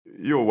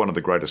You're one of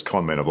the greatest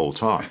con men of all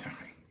time.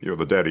 You're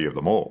the daddy of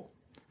them all.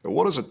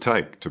 What does it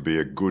take to be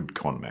a good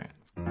con man?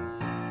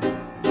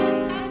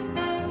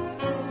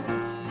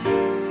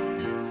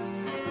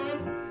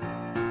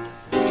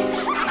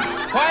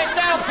 Quiet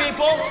down,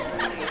 people.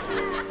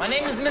 My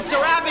name is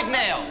Mr.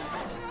 Abagnale.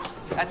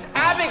 That's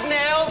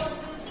Abagnale,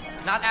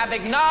 not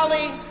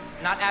Abagnale,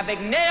 not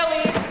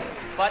Abagnale,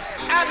 but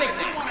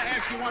Abagnale. I want to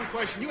ask you one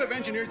question. You have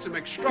engineered some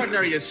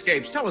extraordinary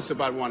escapes. Tell us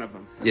about one of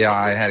them. Yeah,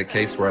 I had a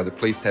case where the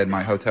police had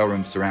my hotel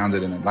room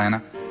surrounded in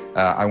Atlanta.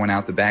 I went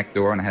out the back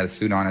door and I had a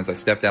suit on. As I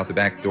stepped out the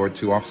back door,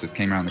 two officers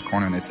came around the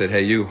corner and they said,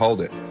 "Hey, you,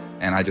 hold it."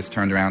 And I just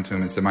turned around to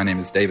him and said, "My name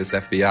is Davis,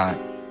 FBI."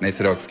 And they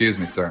said, "Oh, excuse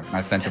me, sir." And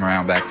I sent him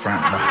around back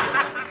front.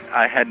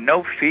 I had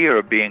no fear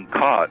of being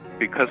caught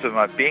because of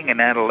my being an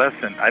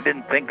adolescent. I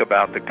didn't think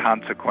about the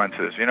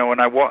consequences. You know, when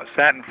I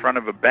sat in front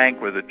of a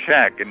bank with a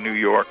check in New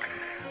York,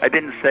 I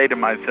didn't say to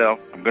myself,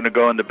 I'm going to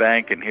go in the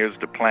bank and here's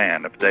the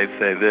plan. If they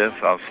say this,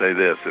 I'll say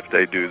this. If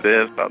they do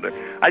this, I'll do.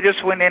 I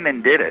just went in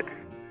and did it.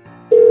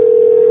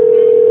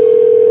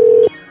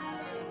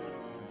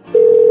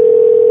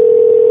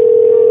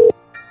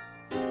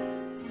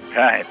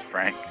 Hi,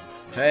 Frank.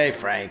 Hey,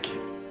 Frank.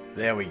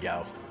 There we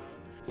go.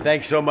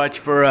 Thanks so much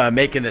for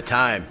making the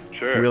time.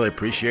 Sure. Really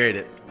appreciate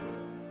it.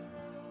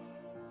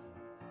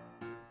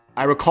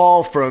 I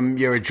recall from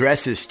your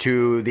addresses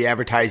to the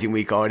Advertising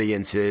Week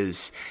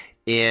audiences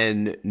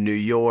in New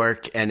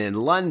York and in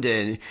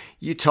London,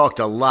 you talked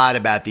a lot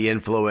about the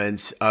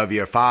influence of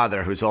your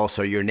father, who's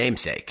also your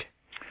namesake.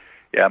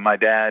 Yeah, my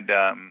dad,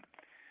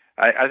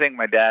 I think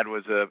my dad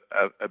was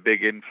a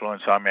big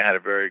influence on me. I had a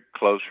very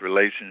close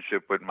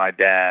relationship with my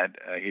dad.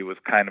 He was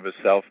kind of a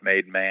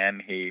self-made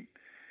man. He,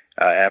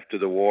 after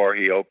the war,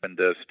 he opened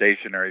a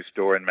stationery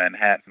store in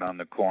Manhattan on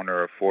the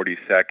corner of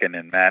 42nd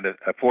and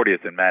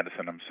 40th and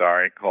Madison,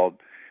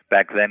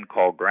 back then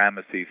called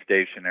Gramercy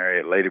Stationery.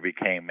 It later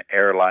became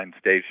Airline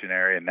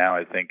Stationery, and now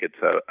I think it's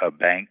a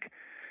bank.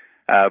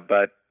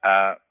 But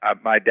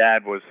my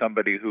dad was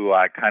somebody who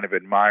I kind of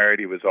admired.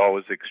 He was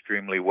always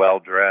extremely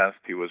well-dressed.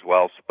 He was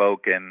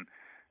well-spoken.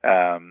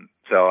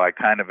 So I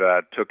kind of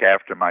took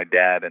after my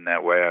dad in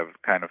that way.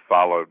 I've kind of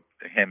followed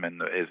him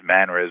in his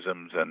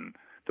mannerisms and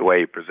the way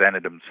he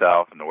presented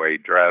himself and the way he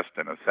dressed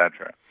and et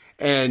cetera.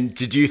 And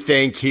did you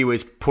think he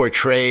was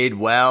portrayed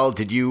well?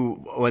 Did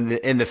you,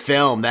 in the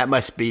film, that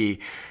must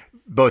be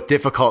both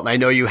difficult, and I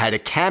know you had a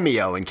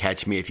cameo in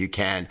Catch Me If You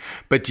Can,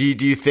 but do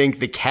you think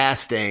the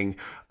casting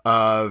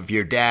of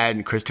your dad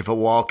and Christopher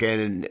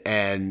Walken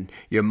and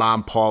your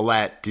mom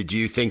Paulette, did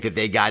you think that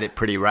they got it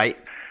pretty right?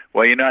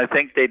 Well, I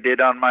think they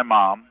did on my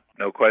mom,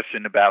 no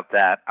question about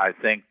that. I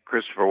think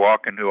Christopher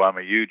Walken, who I'm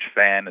a huge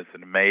fan, is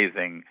an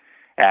amazing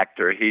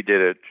actor. He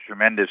did a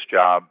tremendous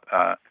job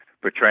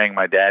portraying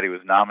my dad. He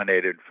was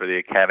nominated for the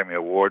Academy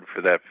Award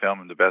for that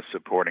film and the Best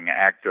Supporting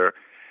Actor.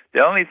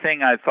 The only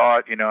thing I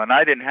thought, and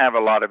I didn't have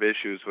a lot of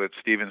issues with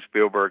Steven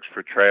Spielberg's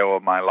portrayal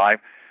of my life,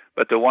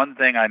 but the one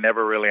thing I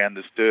never really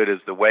understood is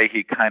the way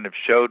he kind of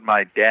showed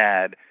my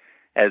dad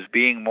as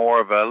being more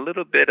of a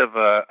little bit of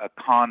a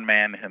con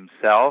man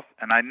himself,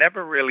 and I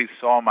never really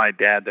saw my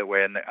dad that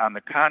way. And on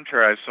the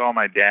contrary, I saw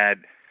my dad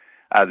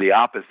the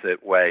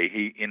opposite way.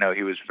 He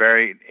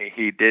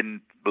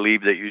didn't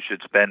believe that you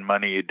should spend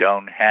money you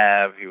don't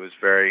have. He was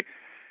very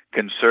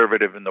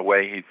conservative in the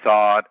way he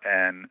thought,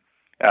 and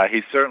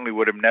he certainly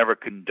would have never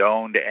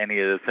condoned any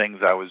of the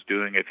things I was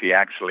doing if he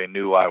actually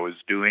knew I was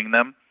doing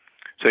them.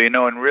 So, in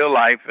real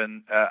life,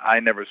 and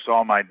I never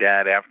saw my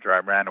dad after I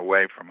ran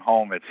away from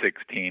home at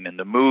 16. In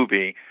the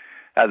movie,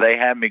 they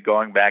had me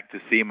going back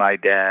to see my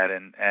dad,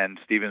 and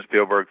Steven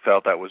Spielberg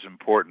felt that was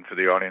important for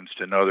the audience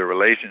to know the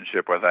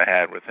relationship I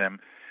had with him.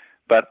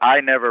 But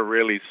I never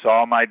really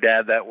saw my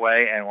dad that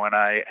way, and when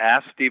I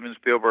asked Steven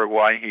Spielberg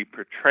why he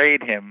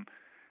portrayed him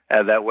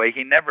that way,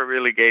 he never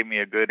really gave me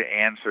a good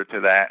answer to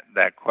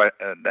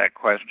that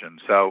question.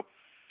 So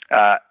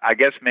I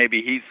guess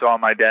maybe he saw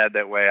my dad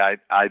that way.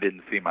 I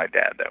didn't see my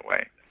dad that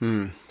way.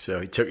 So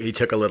he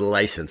took a little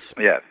license.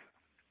 Yes.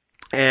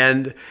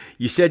 And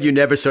you said you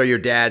never saw your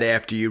dad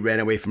after you ran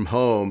away from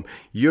home.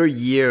 Your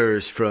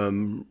years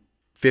from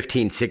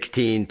 15,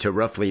 16 to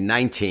roughly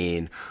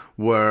 19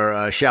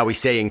 were, shall we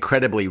say,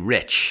 incredibly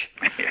rich.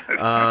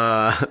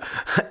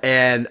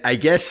 And I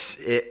guess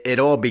it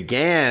all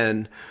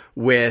began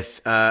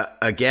with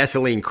a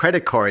gasoline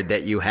credit card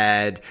that you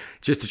had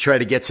just to try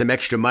to get some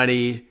extra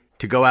money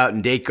to go out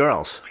and date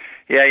girls.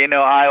 Yeah,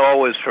 I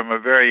always, from a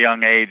very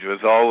young age,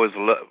 was always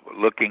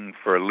looking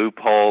for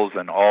loopholes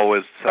and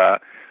always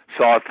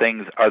saw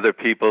things other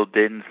people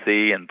didn't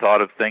see and thought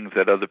of things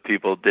that other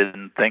people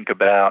didn't think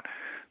about.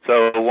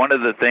 So one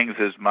of the things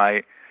is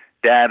my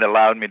dad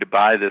allowed me to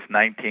buy this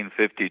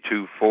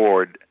 1952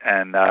 Ford,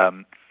 and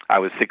I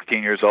was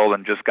 16 years old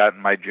and just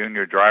gotten my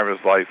junior driver's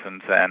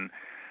license, and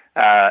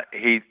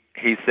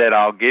he said,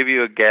 "I'll give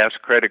you a gas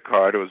credit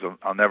card."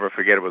 I'll never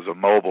forget, it was a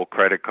mobile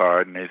credit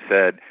card, and he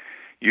said,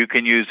 "You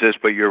can use this,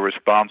 but you're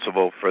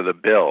responsible for the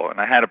bill."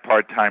 And I had a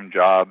part-time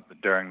job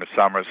during the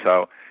summer,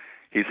 so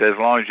He said, as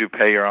long as you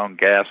pay your own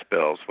gas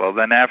bills. Well,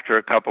 then after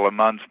a couple of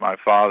months, my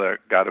father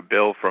got a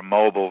bill from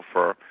Mobil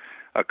for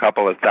a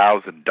couple of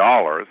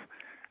 $1,000.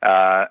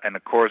 And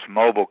of course,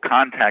 Mobil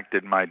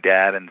contacted my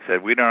dad and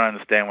said, we don't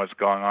understand what's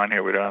going on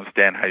here. We don't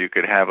understand how you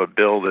could have a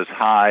bill this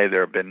high.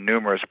 There have been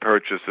numerous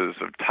purchases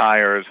of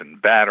tires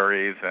and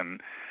batteries, and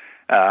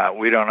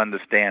we don't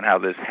understand how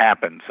this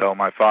happened. So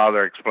my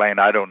father explained,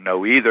 I don't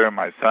know either.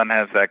 My son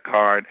has that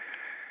card.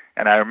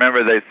 And I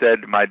remember they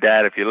said to my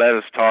dad, if you let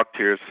us talk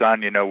to your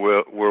son,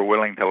 we're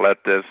willing to let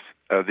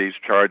these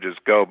charges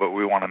go, but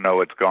we want to know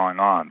what's going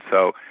on.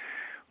 So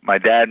my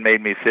dad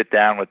made me sit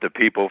down with the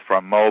people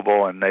from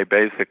Mobil, and they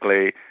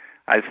basically,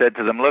 I said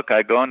to them, look,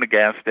 I go in the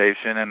gas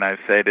station, and I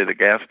say to the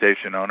gas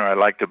station owner, I'd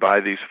like to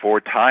buy these 4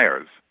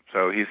 tires.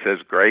 So he says,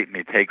 great, and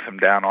he takes them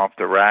down off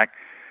the rack.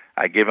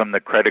 I give him the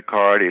credit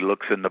card. He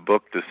looks in the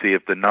book to see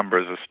if the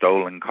number's a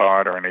stolen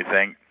card or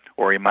anything,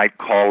 or he might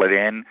call it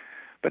in.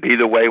 But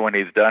either way, when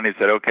he's done, he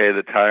said, okay,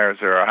 the tires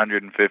are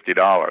 $150.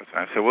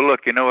 I said, well,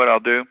 look, you know what I'll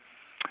do?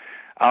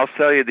 I'll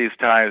sell you these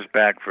tires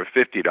back for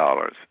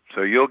 $50.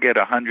 So you'll get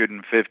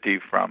 $150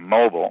 from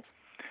Mobil,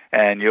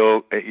 and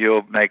you'll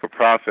make a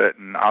profit,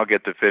 and I'll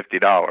get the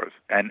 $50.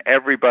 And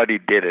everybody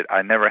did it.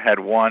 I never had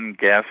one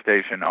gas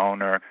station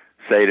owner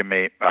say to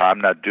me,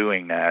 I'm not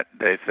doing that.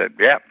 They said,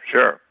 yeah,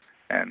 sure.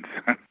 And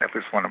that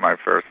was one of my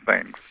first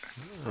things.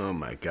 Oh,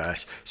 my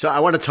gosh. So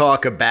I want to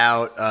talk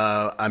about,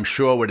 I'm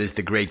sure, what is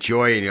the great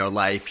joy in your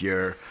life,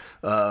 your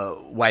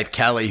wife,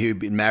 Kelly, who you've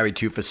been married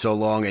to for so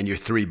long, and your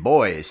 3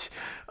 boys.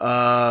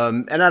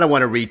 And I don't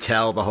want to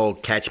retell the whole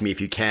Catch Me If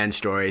You Can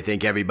story. I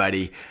think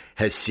everybody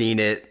has seen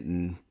it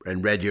and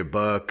read your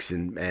books.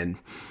 And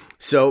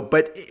so,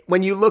 but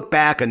when you look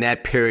back on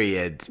that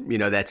period,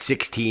 that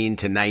 16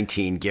 to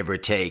 19, give or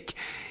take,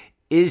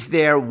 is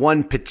there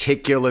one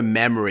particular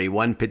memory,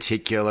 one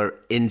particular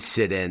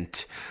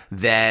incident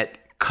that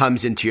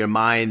comes into your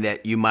mind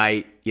that you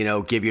might,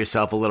 give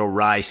yourself a little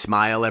wry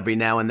smile every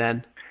now and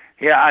then?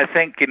 Yeah, I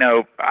think,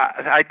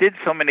 I did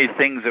so many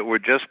things that were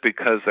just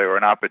because they were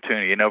an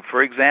opportunity.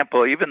 For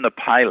example, even the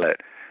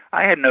pilot,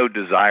 I had no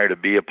desire to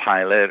be a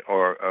pilot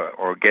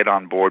or get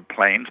on board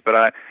planes, but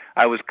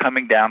I was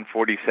coming down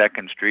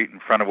 42nd Street in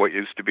front of what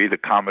used to be the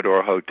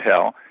Commodore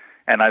Hotel,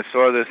 and I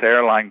saw this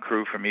airline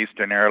crew from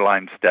Eastern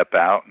Airlines step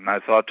out, and I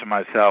thought to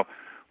myself,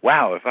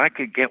 wow, if I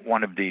could get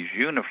one of these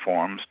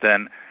uniforms,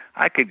 then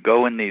I could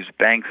go in these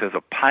banks as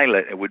a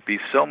pilot. It would be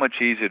so much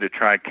easier to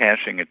try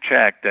cashing a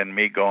check than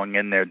me going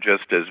in there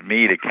just as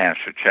me to cash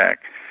a check.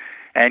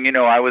 And,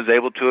 I was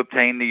able to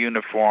obtain the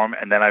uniform,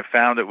 and then I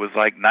found it was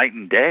like night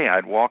and day.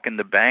 I'd walk in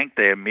the bank.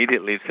 They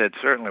immediately said,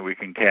 certainly we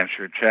can cash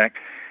your check.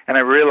 And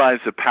I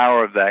realized the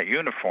power of that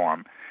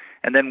uniform.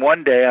 And then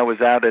one day I was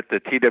out at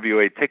the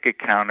TWA ticket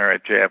counter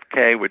at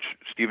JFK, which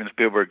Steven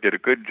Spielberg did a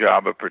good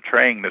job of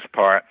portraying this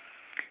part.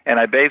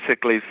 And I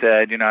basically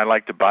said, I'd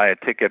like to buy a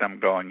ticket. I'm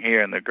going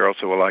here. And the girl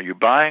said, well, are you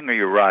buying or are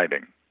you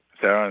riding? I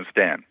said, I don't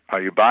understand.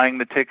 Are you buying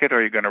the ticket or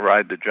are you going to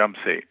ride the jump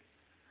seat?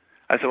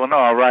 I said, well, no,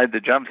 I'll ride the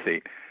jump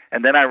seat.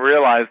 And then I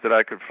realized that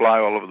I could fly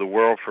all over the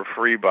world for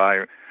free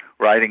by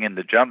riding in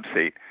the jump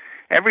seat.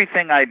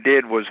 Everything I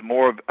did was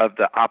more of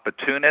the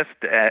opportunist.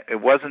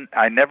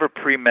 I never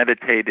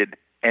premeditated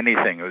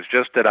anything. It was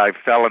just that I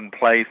fell in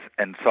place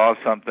and saw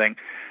something.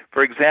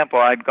 For example,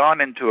 I'd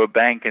gone into a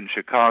bank in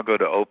Chicago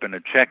to open a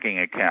checking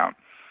account.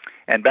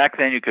 And back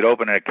then you could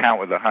open an account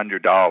with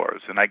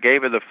 $100. And I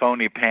gave her the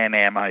phony Pan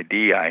Am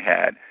ID I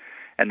had.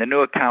 And the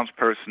new accounts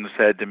person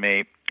said to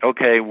me,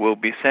 okay, we'll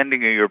be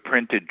sending you your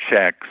printed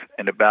checks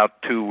in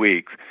about 2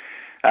 weeks.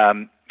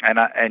 And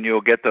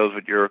you'll get those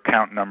with your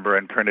account number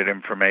and printed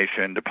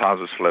information,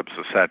 deposit slips,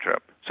 etc.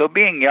 So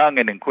being young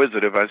and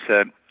inquisitive, I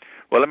said,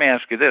 well, let me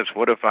ask you this.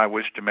 What if I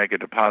wish to make a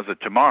deposit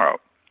tomorrow?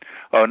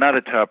 Oh, not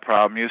a tough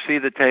problem. You see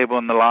the table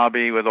in the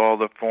lobby with all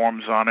the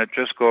forms on it?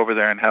 Just go over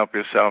there and help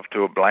yourself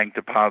to a blank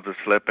deposit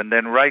slip and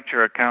then write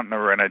your account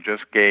number and I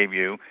just gave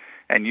you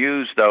and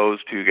use those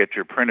to get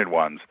your printed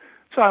ones.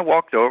 So I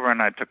walked over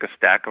and I took a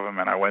stack of them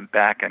and I went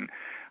back and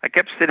I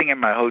kept sitting in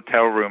my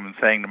hotel room and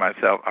saying to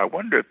myself, I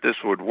wonder if this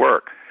would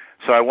work.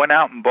 So I went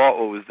out and bought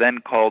what was then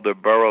called a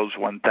Burroughs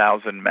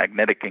 1000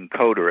 magnetic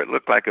encoder. It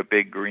looked like a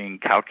big green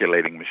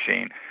calculating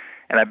machine.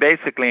 And I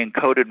basically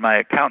encoded my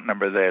account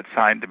number they had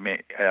signed to me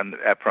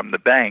from the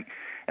bank.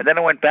 And then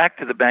I went back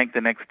to the bank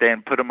the next day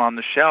and put them on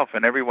the shelf.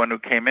 And everyone who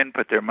came in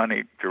put their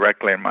money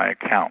directly in my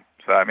account.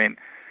 So, I mean,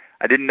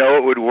 I didn't know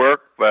it would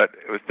work, but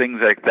it was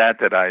things like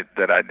that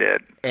I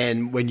did.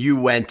 And when you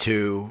went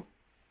to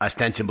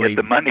ostensibly...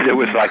 the money, there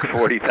was like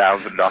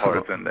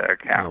 $40,000 in their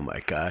account. Oh, my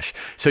gosh.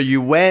 So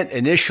you went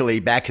initially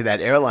back to that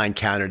airline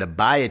counter to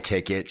buy a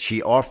ticket.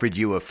 She offered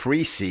you a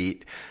free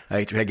seat.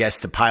 I guess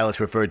the pilots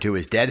referred to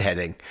as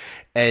deadheading.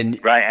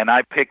 Right, and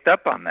I picked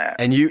up on that.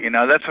 And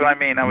that's what I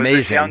mean. I was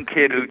this young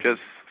kid who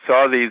just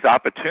saw these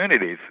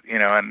opportunities,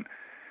 and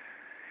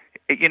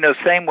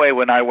same way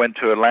when I went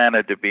to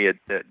Atlanta to be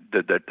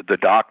the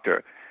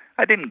doctor.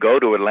 I didn't go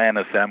to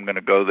Atlanta say I'm going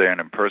to go there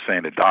and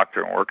impersonate a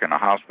doctor and work in a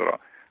hospital.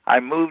 I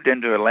moved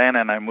into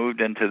Atlanta, and I moved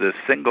into this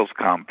singles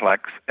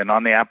complex, and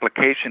on the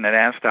application it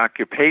asked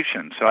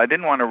occupation. So I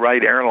didn't want to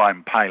write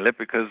airline pilot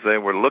because they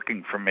were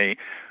looking for me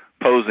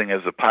posing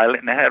as a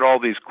pilot, and it had all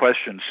these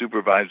questions,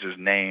 supervisor's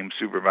name,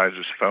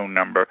 supervisor's phone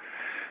number.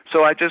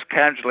 So I just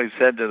casually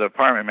said to the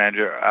apartment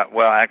manager,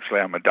 well,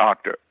 actually, I'm a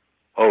doctor.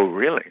 Oh,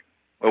 really?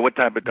 Well, what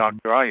type of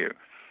doctor are you?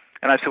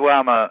 And I said, well,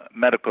 I'm a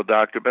medical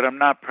doctor, but I'm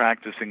not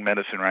practicing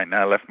medicine right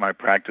now. I left my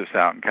practice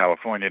out in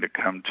California to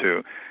come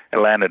to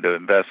Atlanta to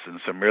invest in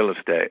some real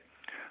estate.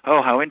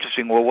 Oh, how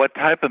interesting. Well, what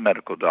type of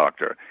medical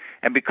doctor?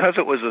 And because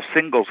it was a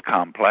singles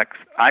complex,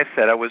 I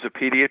said I was a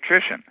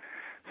pediatrician.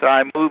 So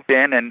I moved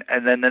in, and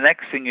then the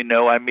next thing you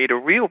know, I meet a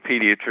real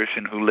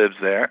pediatrician who lives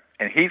there,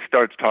 and he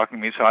starts talking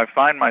to me. So I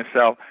find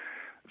myself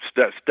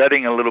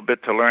studying a little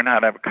bit to learn how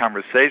to have a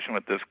conversation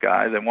with this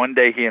guy. Then one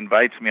day he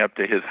invites me up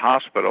to his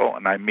hospital,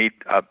 and I meet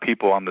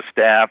people on the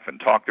staff and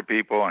talk to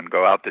people and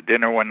go out to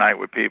dinner one night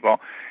with people.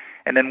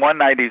 And then one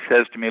night he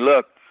says to me,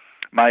 look,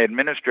 my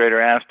administrator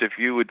asked if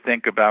you would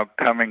think about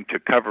coming to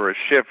cover a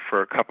shift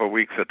for a couple of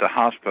weeks at the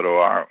hospital.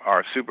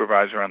 Our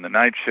supervisor on the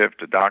night shift,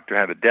 the doctor,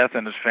 had a death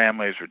in his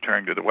family, is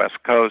returning to the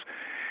West Coast,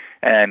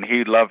 and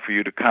he'd love for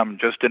you to come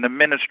just in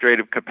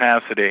administrative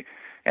capacity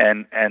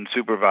and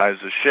supervise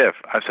the shift.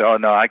 I said, oh,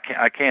 no, I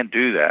can't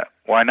do that.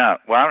 Why not?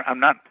 Well, I'm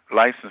not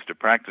licensed to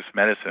practice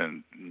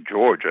medicine in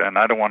Georgia, and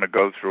I don't want to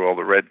go through all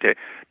the red tape.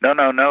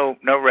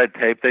 No red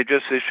tape. They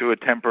just issue a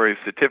temporary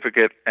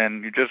certificate,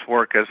 and you just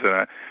work as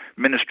an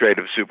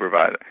administrative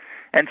supervisor.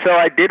 And so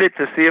I did it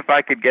to see if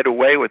I could get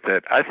away with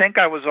it. I think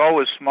I was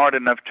always smart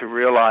enough to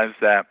realize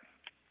that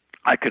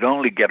I could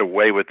only get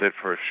away with it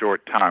for a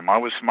short time. I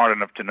was smart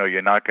enough to know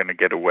you're not going to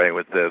get away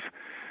with this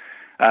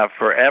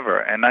forever.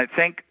 And I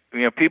think,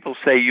 people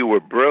say you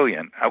were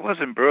brilliant. I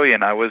wasn't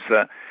brilliant. I was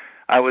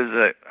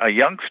a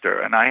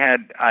youngster, and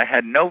I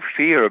had no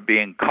fear of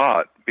being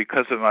caught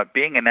because of my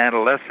being an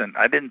adolescent.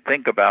 I didn't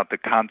think about the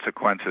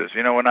consequences.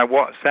 When I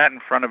sat in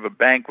front of a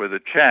bank with a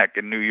check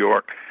in New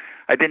York,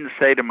 I didn't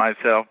say to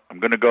myself, I'm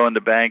going to go in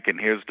the bank and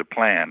here's the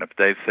plan. If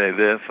they say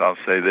this, I'll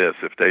say this.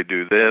 If they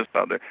do this,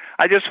 I'll do.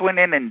 I just went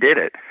in and did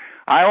it.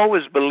 I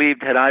always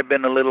believed, had I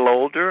been a little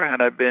older,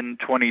 had I been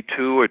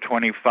 22 or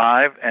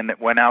 25 and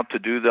went out to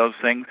do those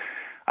things,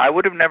 I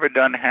would have never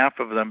done half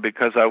of them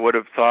because I would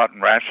have thought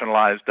and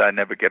rationalized I'd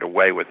never get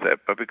away with it.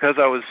 But because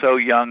I was so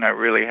young, I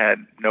really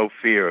had no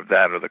fear of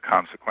that or the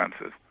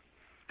consequences.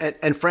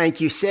 And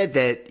Frank, you said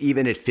that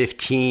even at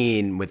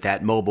 15 with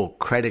that mobile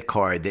credit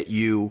card that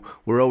you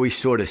were always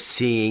sort of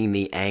seeing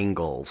the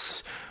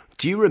angles.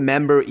 Do you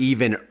remember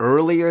even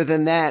earlier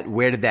than that?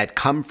 Where did that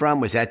come from?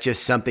 Was that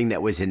just something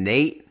that was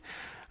innate?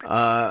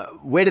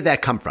 Where did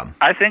that come from?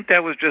 I think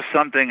that was just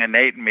something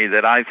innate in me,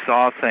 that I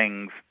saw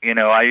things.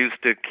 I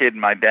used to kid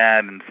my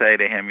dad and say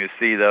to him, you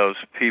see those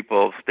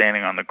people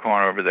standing on the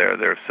corner over there,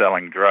 they're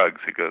selling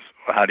drugs. He goes,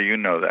 well, how do you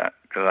know that?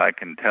 Because I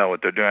can tell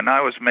what they're doing.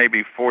 I was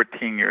maybe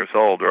 14 years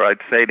old, or I'd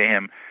say to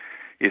him,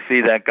 you see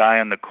that guy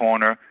in the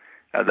corner?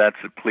 That's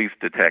a police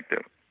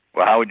detective.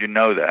 Well, how would you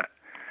know that?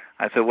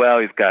 I said, well,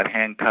 he's got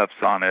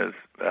handcuffs on his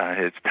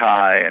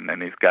tie, and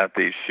then he's got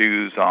these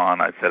shoes on.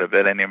 I said, I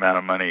bet any amount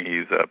of money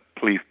he's a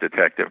police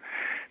detective.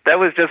 That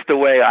was just the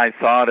way I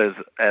thought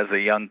as a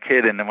young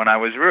kid. And when I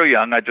was real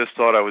young, I just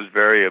thought I was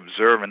very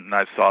observant, and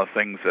I saw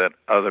things that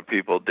other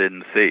people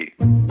didn't see.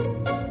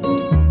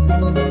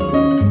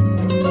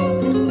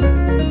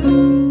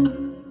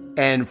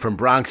 And from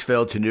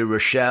Bronxville to New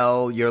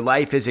Rochelle, your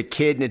life as a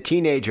kid and a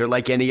teenager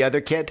like any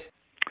other kid?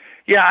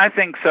 Yeah, I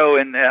think so.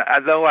 And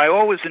though I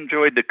always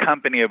enjoyed the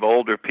company of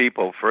older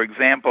people. For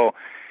example,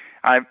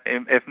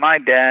 if my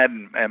dad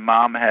and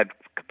mom had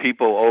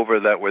people over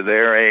that were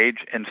their age,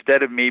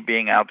 instead of me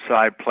being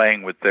outside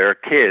playing with their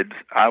kids,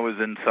 I was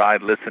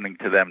inside listening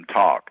to them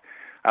talk.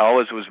 I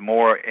always was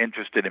more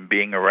interested in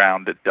being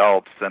around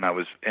adults than I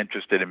was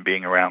interested in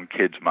being around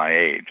kids my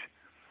age.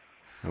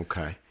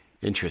 Okay,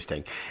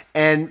 interesting.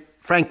 And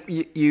Frank,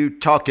 you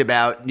talked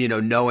about,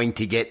 knowing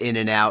to get in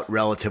and out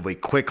relatively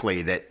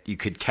quickly, that you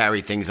could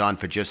carry things on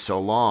for just so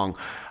long.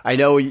 I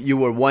know you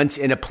were once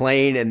in a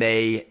plane and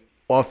they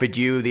offered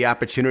you the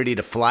opportunity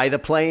to fly the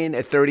plane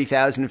at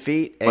 30,000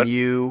 feet, and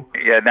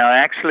Yeah, now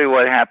actually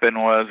what happened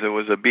was it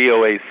was a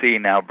BOAC,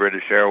 now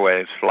British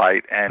Airways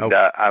flight, and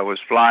I was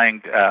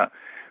flying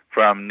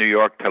from New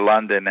York to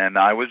London, and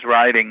I was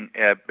riding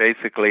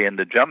basically in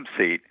the jump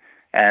seat.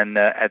 And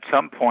at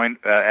some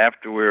point,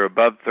 after we were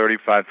above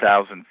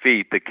 35,000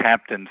 feet, the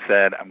captain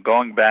said, I'm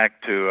going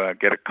back to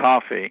get a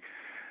coffee.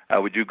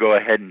 Would you go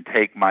ahead and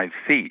take my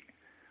seat?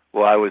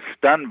 Well, I was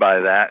stunned by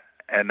that,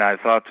 and I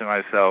thought to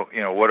myself,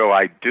 what do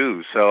I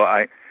do? So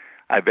I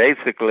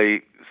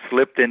basically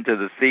slipped into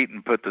the seat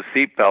and put the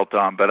seatbelt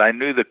on, but I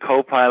knew the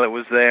co-pilot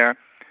was there,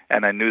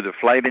 and I knew the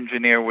flight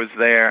engineer was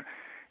there,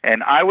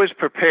 and I was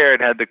prepared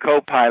had the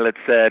co-pilot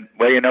said,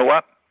 well, you know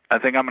what? I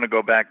think I'm going to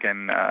go back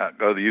and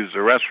go to use the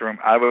restroom.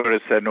 I would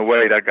have said, no,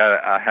 wait,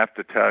 I have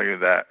to tell you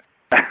that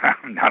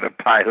I'm not a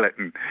pilot.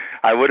 And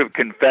I would have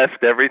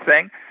confessed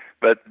everything,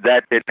 but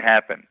that didn't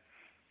happen.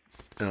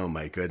 Oh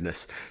my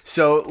goodness.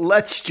 So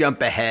let's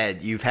jump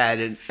ahead. You've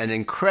had an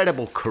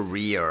incredible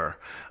career,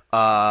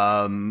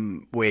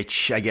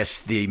 which I guess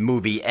the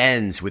movie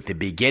ends with the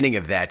beginning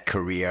of that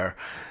career.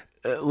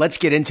 Let's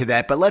get into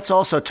that, but let's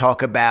also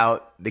talk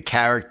about the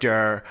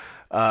character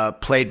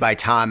played by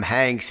Tom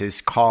Hanks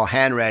as Carl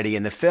Hanratty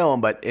in the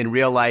film, but in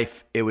real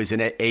life, it was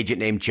an agent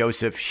named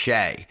Joseph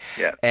Shea.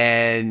 Yeah.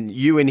 And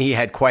you and he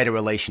had quite a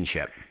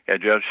relationship. Yeah,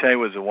 Joe Shea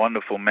was a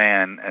wonderful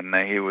man, and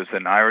he was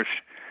an Irish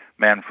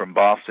man from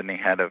Boston. He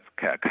had a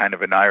kind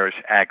of an Irish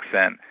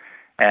accent,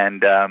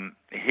 and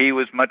he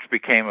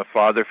became a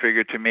father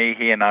figure to me.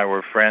 He and I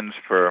were friends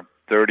for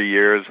 30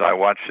 years. I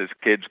watched his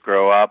kids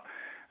grow up.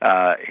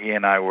 He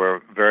and I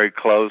were very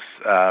close.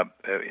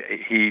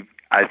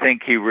 I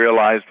think he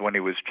realized when he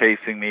was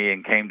chasing me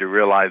and came to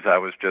realize I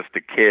was just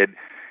a kid,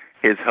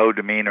 his whole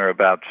demeanor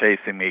about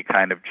chasing me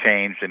kind of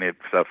changed, and a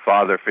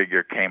father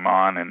figure came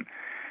on, and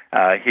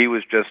he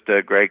was just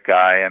a great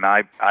guy. And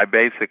I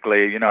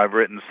basically, I've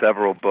written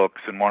several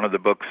books, and one of the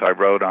books I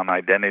wrote on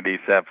identity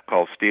theft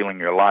called Stealing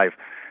Your Life,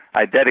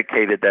 I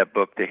dedicated that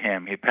book to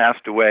him. He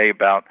passed away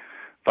about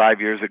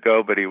 5 years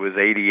ago, but he was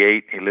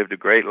 88. He lived a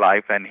great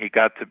life, and he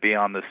got to be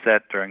on the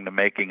set during the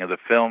making of the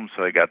film,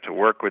 so he got to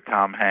work with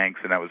Tom Hanks,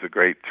 and that was a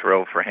great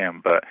thrill for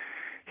him. But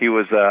he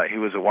was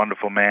a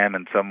wonderful man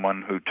and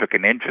someone who took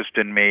an interest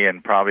in me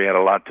and probably had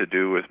a lot to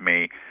do with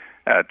me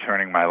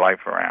turning my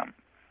life around.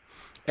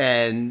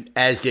 And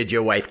as did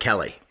your wife,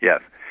 Kelly.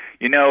 Yes.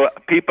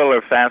 People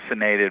are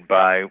fascinated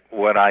by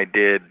what I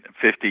did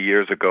 50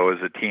 years ago as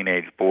a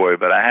teenage boy,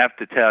 but I have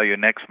to tell you,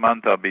 next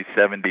month I'll be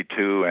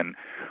 72, and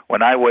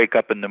when I wake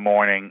up in the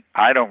morning,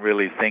 I don't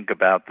really think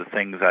about the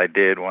things I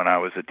did when I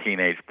was a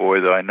teenage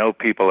boy, though I know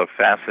people are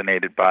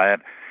fascinated by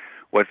it.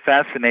 What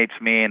fascinates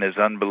me and is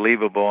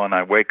unbelievable, and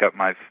I wake up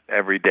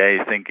every day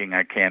thinking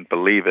I can't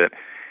believe it,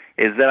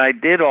 is that I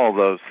did all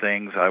those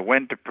things. I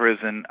went to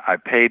prison. I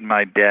paid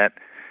my debt.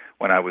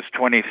 When I was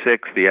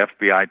 26, the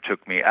FBI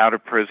took me out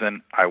of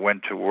prison. I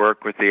went to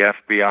work with the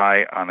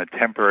FBI on a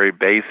temporary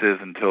basis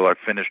until I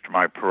finished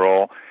my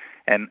parole.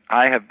 And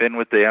I have been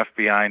with the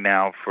FBI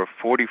now for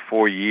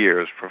 44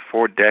 years. For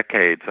 4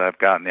 decades, I've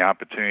gotten the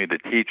opportunity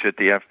to teach at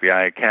the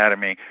FBI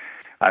Academy.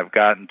 I've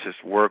gotten to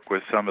work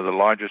with some of the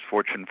largest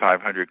Fortune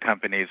 500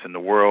 companies in the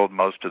world,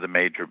 most of the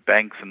major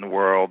banks in the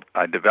world.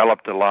 I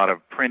developed a lot of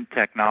print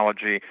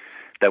technology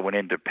that went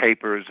into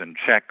papers and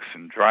checks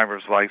and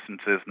driver's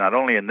licenses, not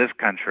only in this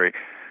country,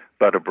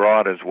 but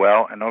abroad as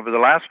well. And over the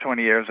last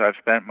 20 years, I've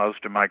spent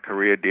most of my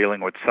career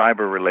dealing with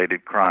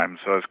cyber-related crimes.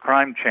 So as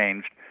crime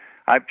changed,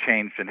 I've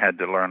changed and had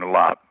to learn a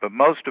lot. But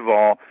most of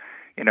all,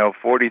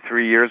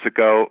 43 years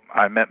ago,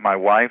 I met my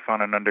wife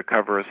on an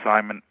undercover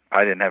assignment.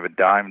 I didn't have a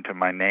dime to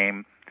my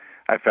name.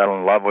 I fell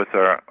in love with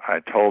her. I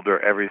told her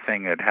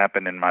everything that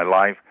happened in my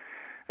life.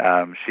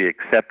 She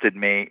accepted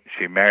me.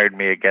 She married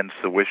me against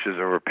the wishes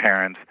of her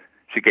parents.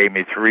 She gave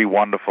me 3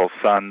 wonderful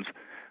sons.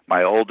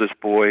 My oldest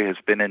boy has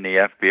been in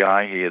the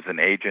FBI. He is an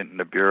agent in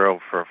the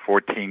Bureau for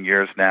 14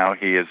 years now.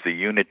 He is the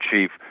unit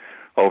chief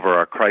over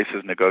our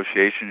crisis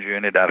negotiations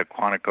unit out of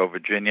Quantico,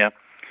 Virginia.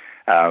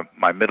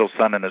 My middle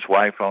son and his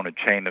wife own a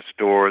chain of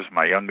stores.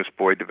 My youngest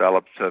boy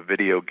develops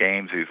video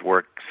games. He's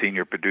worked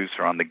senior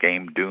producer on the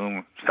game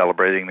Doom,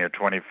 celebrating their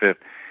 25th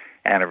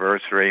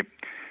anniversary.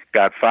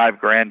 Got 5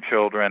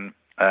 grandchildren.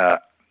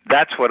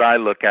 That's what I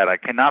look at. I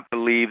cannot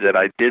believe that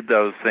I did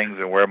those things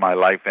and where my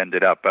life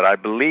ended up. But I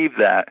believe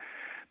that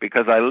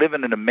because I live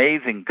in an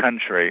amazing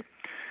country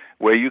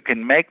where you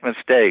can make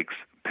mistakes,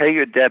 pay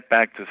your debt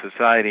back to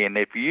society, and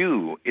if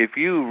you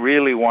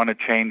really want to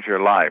change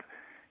your life,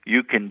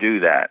 you can do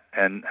that.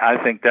 And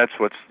I think that's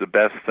what's the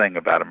best thing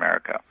about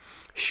America.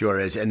 Sure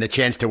is. And the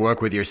chance to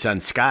work with your son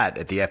Scott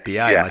at the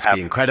FBI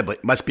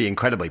must be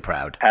incredibly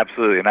proud.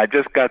 Absolutely. And I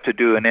just got to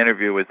do an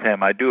interview with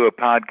him. I do a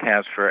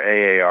podcast for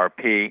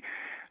AARP.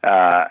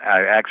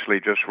 I actually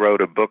just wrote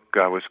a book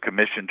I was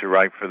commissioned to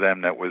write for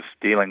them that was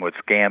dealing with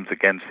scams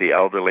against the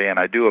elderly. And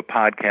I do a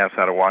podcast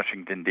out of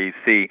Washington,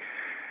 D.C.,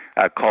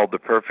 called The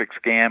Perfect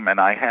Scam,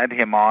 and I had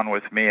him on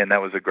with me, and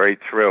that was a great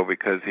thrill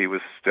because he was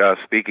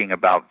speaking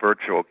about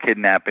virtual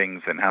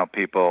kidnappings and how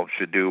people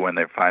should do when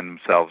they find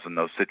themselves in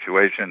those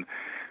situations.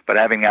 But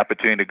having the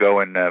opportunity to go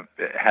and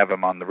have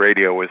him on the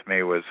radio with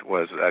me was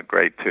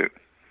great, too.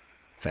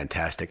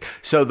 Fantastic.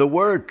 So the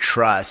word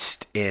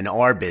trust in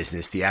our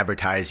business, the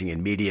advertising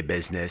and media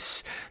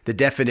business, the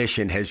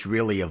definition has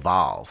really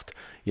evolved.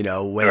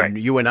 When right.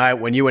 you and I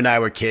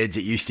were kids,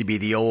 it used to be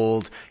the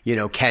old,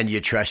 can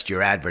you trust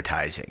your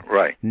advertising?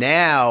 Right.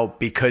 Now,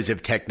 because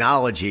of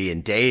technology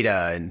and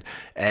data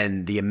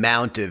and the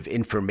amount of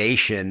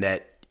information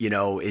that,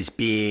 is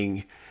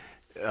being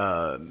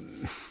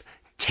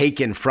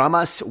taken from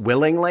us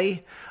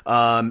willingly,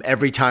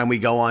 every time we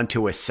go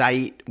onto a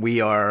site,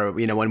 we are,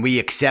 when we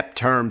accept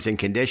terms and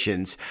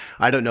conditions,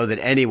 I don't know that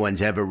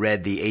anyone's ever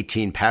read the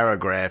 18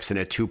 paragraphs in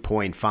a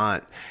 2-point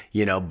font,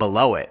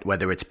 below it,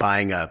 whether it's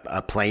buying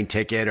a plane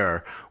ticket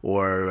or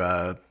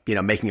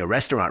making a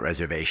restaurant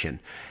reservation.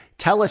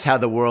 Tell us how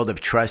the world of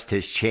trust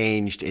has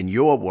changed in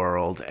your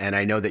world, and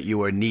I know that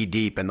you are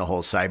knee-deep in the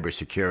whole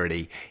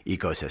cybersecurity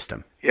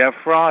ecosystem. Yeah,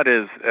 fraud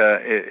is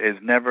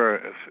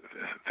never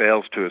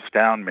fails to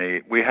astound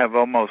me. We have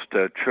almost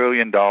 $1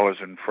 trillion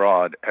in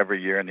fraud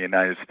every year in the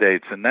United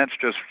States, and that's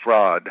just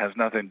fraud. It has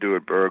nothing to do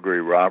with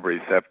burglary,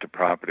 robbery, theft of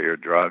property, or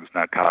drugs,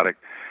 narcotics,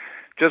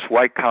 just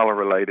white-collar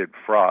related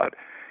fraud.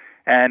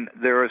 And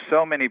there are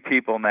so many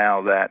people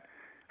now that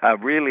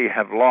really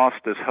have lost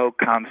this whole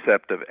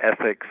concept of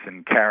ethics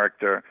and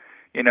character.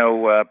 You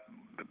know,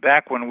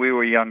 back when we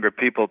were younger,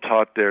 people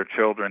taught their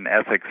children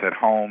ethics at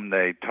home.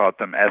 They taught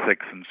them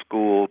ethics in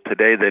school.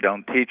 Today, they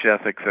don't teach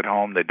ethics at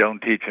home. They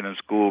don't teach it in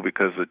school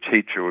because the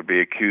teacher would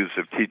be accused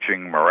of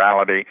teaching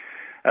morality.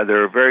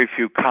 There are very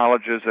few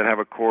colleges that have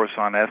a course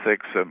on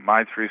ethics.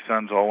 My 3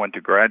 sons all went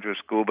to graduate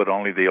school, but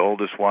only the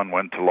oldest one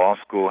went to law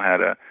school,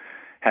 had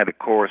a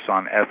course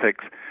on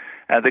ethics.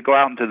 They go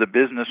out into the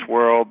business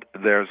world.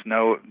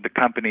 The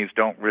companies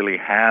don't really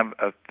have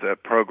a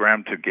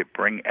program to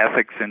bring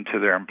ethics into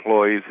their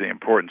employees, the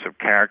importance of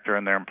character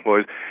in their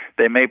employees.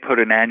 They may put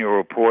an annual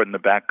report in the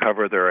back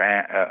cover of their,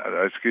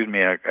 a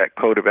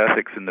code of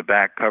ethics in the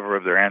back cover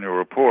of their annual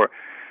report,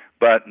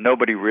 but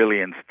nobody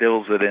really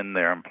instills it in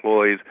their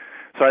employees.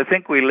 So I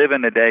think we live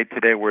in a day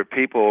today where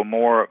people are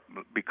more,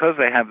 because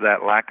they have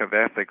that lack of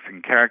ethics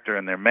and character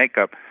in their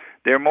makeup,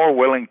 they're more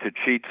willing to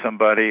cheat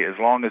somebody as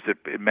long as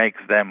it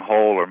makes them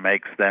whole or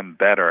makes them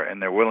better, and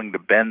they're willing to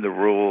bend the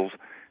rules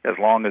as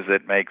long as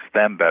it makes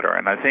them better.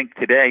 And I think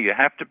today you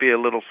have to be a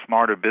little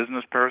smarter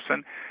business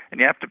person, and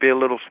you have to be a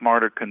little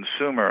smarter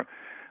consumer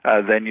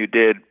than you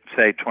did,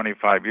 say,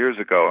 25 years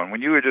ago. And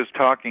when you were just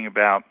talking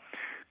about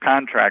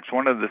contracts,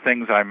 one of the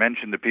things I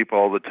mentioned to people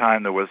all the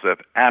time, there was an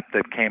app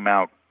that came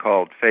out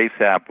called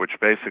FaceApp, which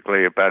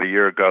basically about a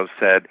year ago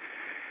said,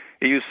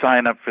 you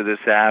sign up for this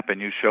app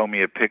and you show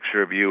me a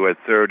picture of you at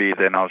 30,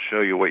 then I'll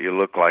show you what you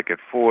look like at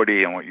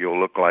 40 and what you'll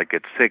look like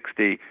at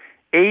 60.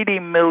 80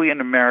 million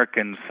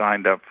Americans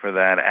signed up for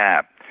that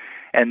app.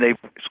 And they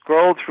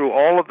scrolled through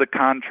all of the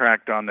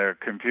contract on their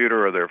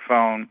computer or their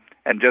phone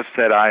and just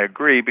said, I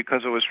agree,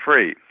 because it was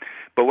free.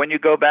 But when you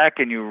go back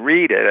and you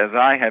read it, as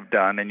I have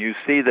done, and you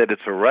see that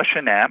it's a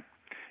Russian app,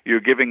 you're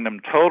giving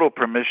them total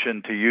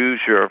permission to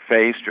use your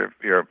face,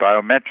 your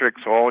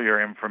biometrics, all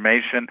your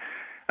information.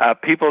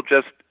 People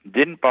just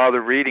didn't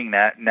bother reading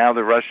that. Now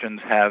the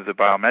Russians have the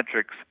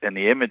biometrics and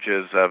the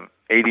images of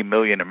 80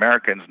 million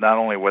Americans, not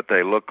only what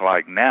they look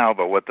like now,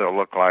 but what they'll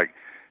look like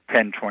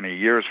 10, 20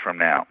 years from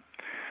now.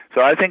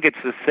 So I think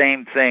it's the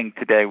same thing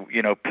today.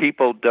 You know,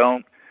 people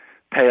don't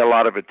pay a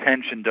lot of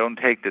attention, don't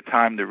take the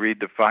time to read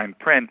the fine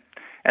print,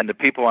 and the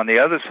people on the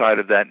other side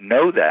of that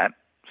know that.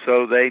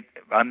 So they,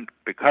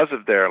 because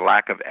of their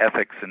lack of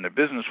ethics in the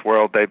business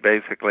world, they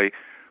basically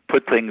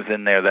put things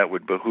in there that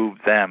would behoove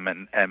them,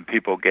 and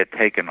people get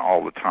taken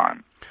all the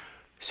time.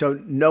 So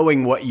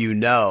knowing what you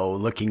know,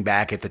 looking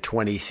back at the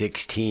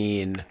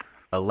 2016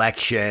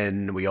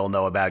 election, we all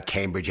know about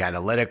Cambridge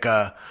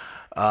Analytica.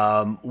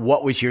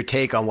 What was your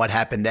take on what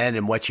happened then,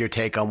 and what's your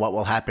take on what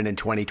will happen in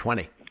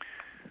 2020?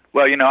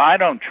 Well, you know, I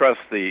don't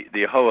trust the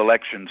whole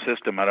election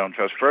system. I don't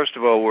trust. First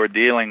of all, we're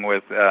dealing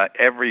with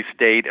every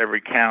state, every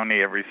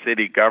county, every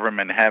city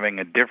government having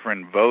a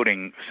different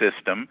voting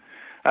system.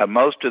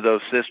 Most of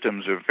those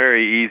systems are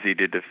very easy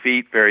to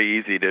defeat, very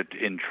easy to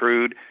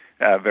intrude,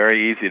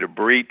 very easy to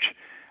breach.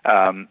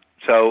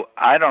 So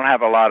I don't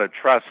have a lot of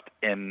trust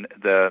in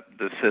the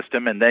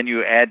system. And then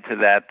you add to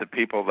that the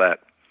people that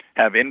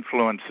have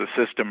influenced the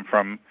system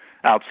from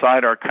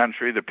outside our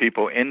country, the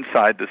people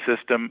inside the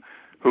system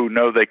who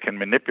know they can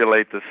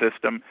manipulate the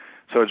system.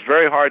 So it's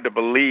very hard to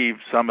believe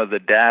some of the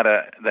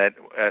data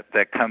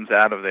that comes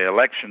out of the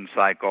election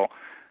cycle,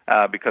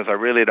 because I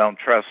really don't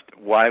trust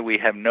why we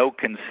have no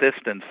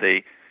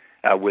consistency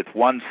with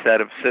one set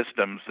of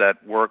systems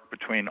that work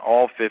between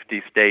all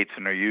 50 states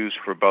and are used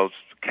for both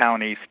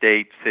county,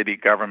 state, city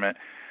government.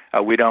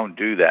 We don't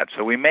do that.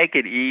 So we make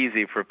it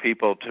easy for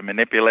people to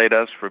manipulate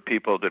us, for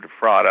people to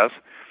defraud us.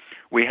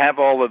 We have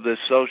all of this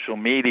social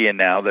media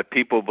now that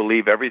people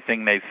believe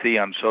everything they see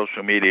on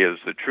social media is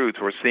the truth.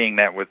 We're seeing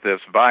that with this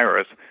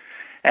virus.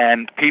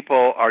 And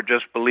people are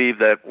just believe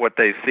that what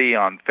they see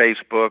on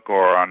Facebook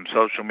or on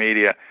social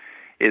media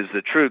is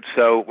the truth.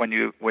 So when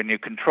you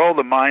control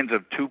the minds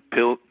of 2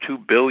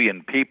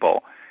 billion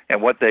people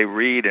and what they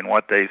read and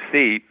what they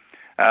see,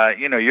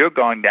 you're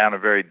going down a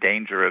very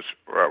dangerous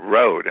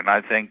road. And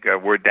I think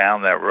we're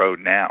down that road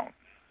now.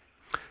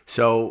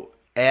 So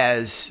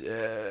as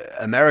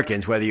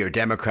Americans, whether you're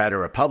Democrat or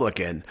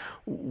Republican,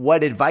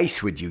 what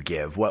advice would you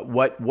give?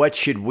 What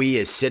should we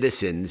as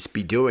citizens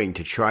be doing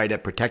to try to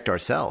protect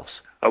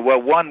ourselves?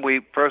 Well,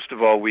 first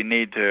of all, we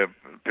need to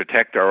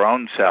protect our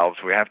own selves.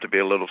 We have to be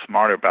a little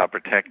smarter about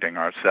protecting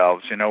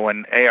ourselves. You know,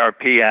 when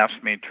ARP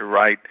asked me to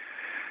write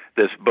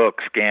this book,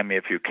 Scam Me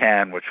If You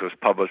Can, which was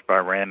published by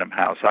Random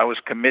House, I was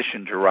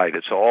commissioned to write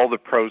it. So all the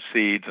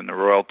proceeds and the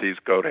royalties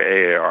go to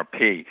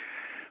AARP.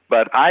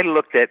 But I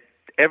looked at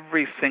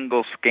every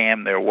single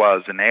scam there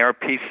was. And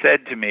ARP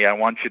said to me, I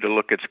want you to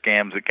look at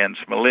scams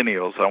against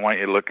millennials. I want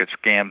you to look at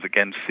scams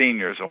against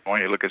seniors. I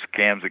want you to look at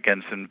scams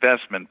against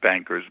investment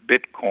bankers,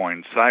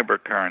 Bitcoin,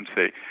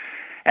 cybercurrency.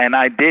 And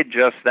I did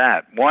just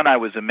that. One, I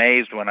was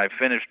amazed when I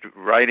finished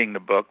writing the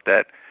book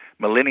that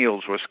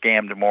millennials were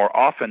scammed more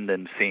often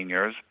than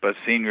seniors, but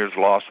seniors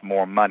lost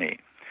more money.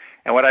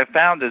 And what I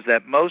found is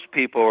that most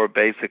people are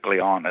basically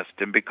honest.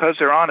 And because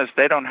they're honest,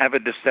 they don't have a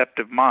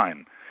deceptive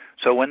mind.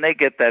 So when they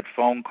get that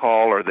phone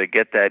call or they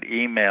get that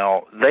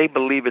email, they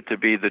believe it to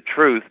be the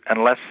truth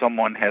unless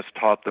someone has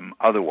taught them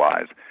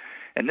otherwise.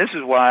 And this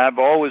is why I've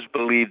always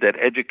believed that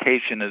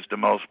education is the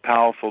most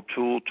powerful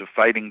tool to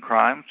fighting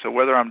crime. So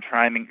whether I'm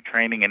training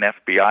an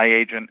FBI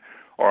agent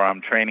or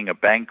I'm training a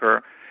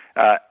banker,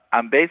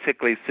 I'm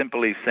basically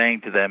simply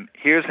saying to them,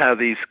 here's how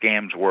these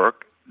scams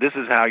work. This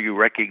is how you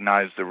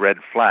recognize the red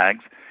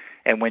flags.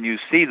 And when you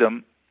see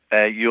them,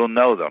 you'll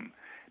know them.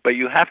 But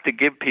you have to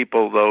give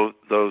people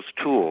those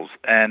tools.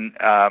 And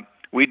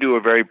we do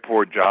a very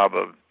poor job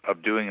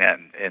of doing that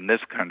in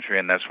this country,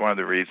 and that's one of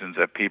the reasons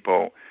that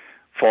people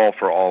fall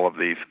for all of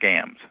these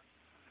scams.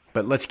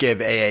 But let's give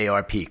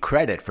AARP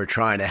credit for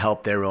trying to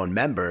help their own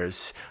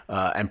members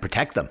and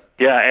protect them.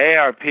 Yeah,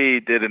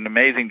 AARP did an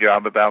amazing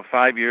job. About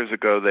 5 years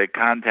ago, they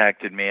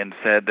contacted me and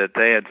said that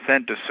they had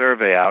sent a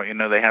survey out. You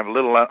know, they have a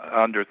little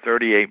under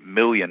 38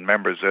 million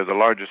members. They're the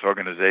largest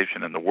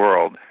organization in the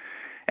world.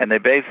 And they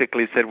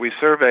basically said, we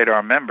surveyed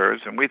our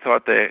members, and we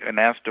thought and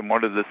asked them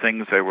what are the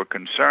things they were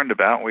concerned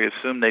about. We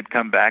assumed they'd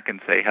come back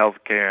and say health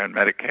care and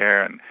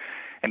Medicare,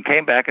 and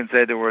came back and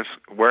said they were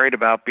worried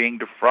about being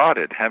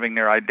defrauded, having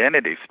their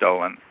identity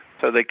stolen.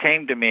 So they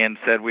came to me and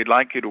said, we'd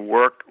like you to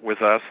work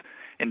with us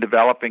in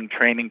developing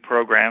training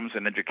programs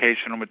and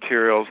educational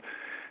materials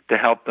to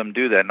help them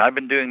do that. And I've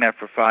been doing that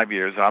for 5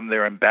 years. I'm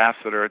their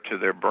ambassador to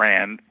their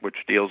brand, which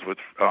deals with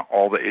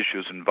all the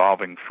issues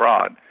involving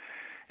fraud.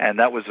 And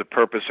that was the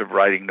purpose of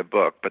writing the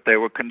book. But they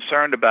were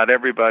concerned about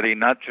everybody,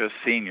 not just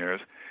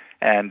seniors.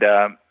 And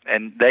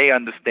they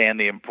understand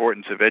the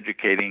importance of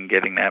educating and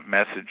getting that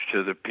message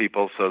to the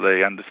people so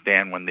they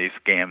understand when these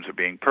scams are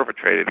being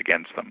perpetrated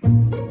against them.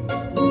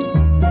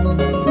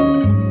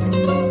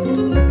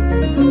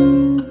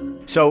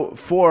 So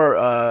for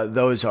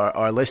those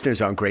our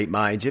listeners on Great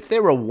Minds, if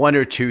there were one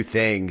or two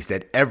things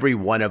that every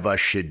one of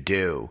us should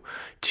do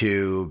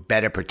to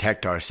better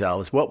protect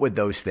ourselves, what would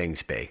those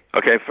things be?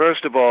 Okay,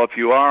 first of all, if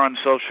you are on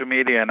social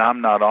media, and I'm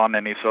not on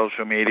any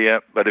social media,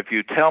 but if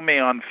you tell me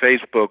on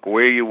Facebook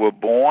where you were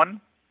born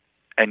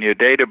and your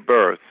date of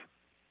birth,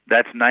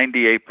 that's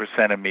 98%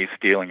 of me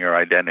stealing your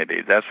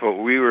identity. That's what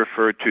we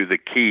refer to the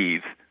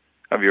keys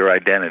of your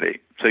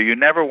identity. So you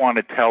never want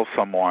to tell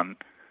someone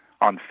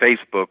on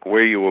Facebook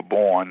where you were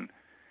born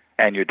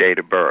and your date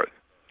of birth.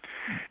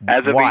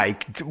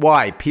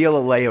 Why? Peel a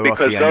layer off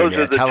the onion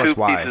there. Tell us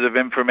why. Because those are the two pieces of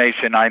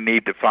information I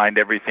need to find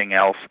everything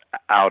else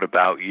out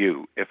about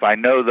you. If I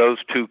know those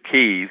two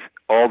keys,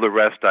 all the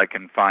rest I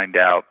can find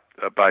out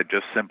by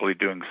just simply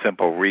doing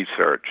simple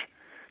research.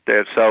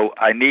 So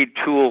I need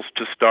tools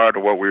to start, or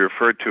what we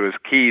refer to as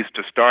keys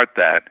to start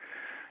that.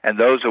 And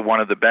those are one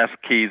of the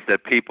best keys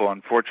that people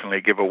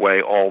unfortunately give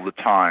away all the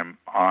time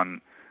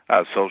on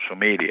social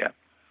media.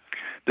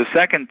 The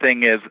second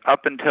thing is,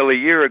 up until a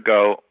year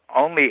ago,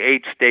 only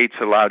 8 states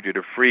allowed you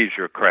to freeze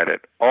your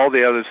credit. All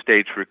the other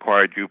states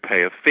required you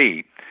pay a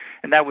fee.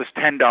 And that was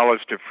 $10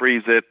 to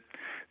freeze it,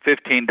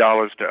 $15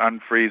 to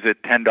unfreeze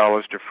it,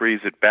 $10 to freeze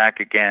it back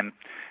again.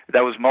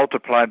 That was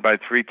multiplied by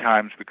 3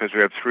 times because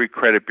we have 3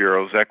 credit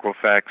bureaus,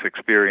 Equifax,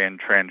 Experian, and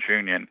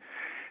TransUnion.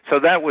 So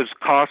that was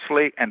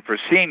costly, and for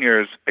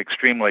seniors,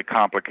 extremely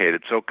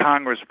complicated. So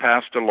Congress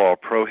passed a law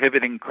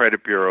prohibiting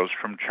credit bureaus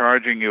from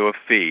charging you a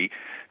fee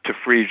to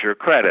freeze your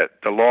credit,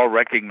 the law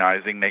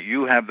recognizing that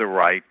you have the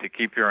right to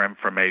keep your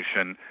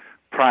information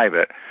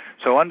private.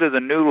 So under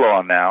the new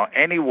law now,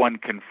 anyone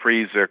can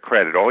freeze their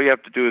credit. All you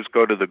have to do is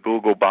go to the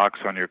Google box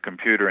on your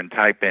computer and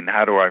type in,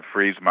 how do I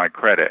freeze my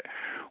credit?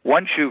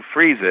 Once you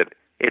freeze it,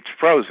 it's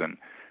frozen.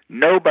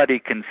 Nobody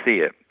can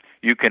see it.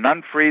 You can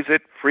unfreeze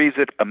it, freeze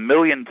it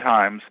 1,000,000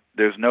 times.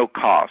 There's no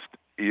cost.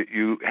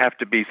 You have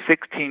to be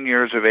 16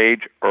 years of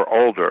age or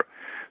older.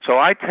 So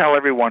I tell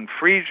everyone,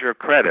 freeze your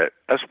credit,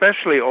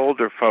 especially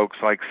older folks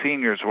like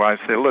seniors, where I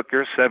say, look,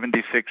 you're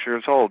 76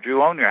 years old.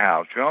 You own your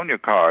house. You own your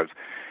cars.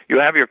 You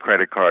have your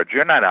credit cards.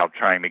 You're not out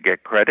trying to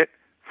get credit.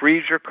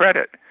 Freeze your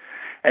credit.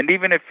 And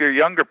even if you're a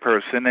younger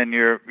person and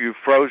you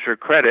froze your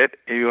credit,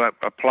 you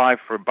apply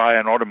for buy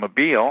an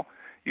automobile,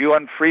 you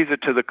unfreeze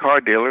it to the car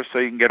dealer so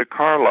you can get a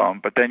car loan,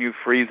 but then you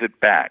freeze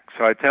it back.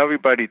 So I tell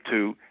everybody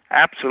to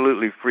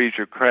absolutely freeze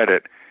your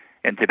credit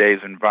in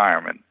today's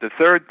environment. The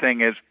third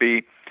thing is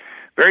be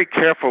very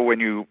careful when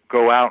you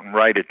go out and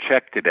write a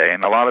check today,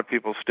 and a lot of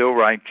people still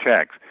write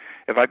checks.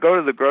 If I go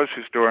to the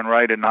grocery store and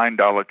write a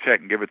 $9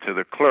 check and give it to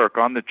the clerk,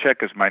 on the check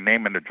is my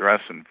name and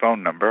address and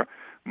phone number,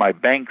 my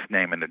bank's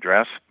name and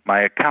address,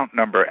 my account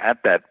number at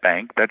that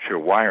bank, that's your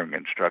wiring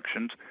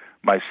instructions,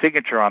 my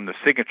signature on the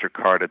signature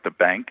card at the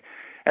bank,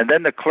 and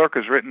then the clerk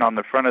has written on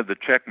the front of the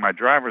check my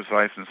driver's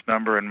license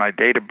number and my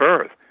date of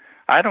birth.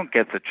 I don't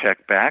get the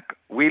check back.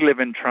 We live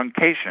in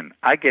truncation.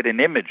 I get an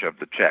image of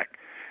the check.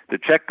 The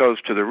check goes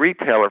to the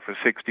retailer for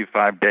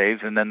 65 days,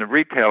 and then the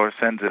retailer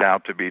sends it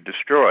out to be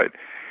destroyed.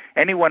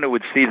 Anyone who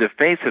would see the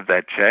face of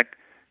that check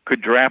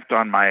could draft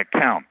on my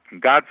account.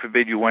 And God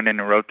forbid you went in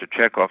and wrote the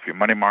check off your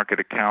money market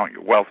account,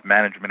 your wealth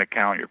management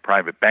account, your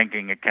private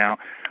banking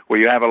account, where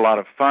you have a lot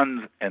of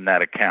funds in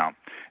that account.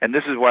 And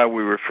this is why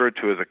we refer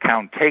to as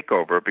account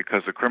takeover,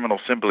 because the criminal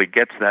simply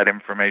gets that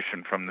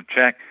information from the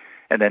check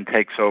and then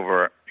takes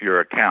over your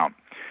account.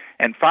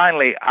 And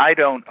finally, I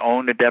don't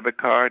own a debit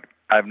card.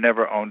 I've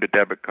never owned a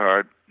debit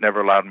card,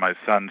 never allowed my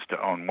sons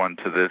to own one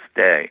to this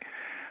day.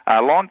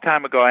 A long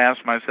time ago, I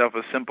asked myself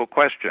a simple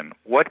question.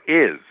 What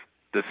is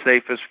the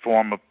safest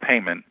form of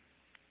payment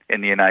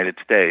in the United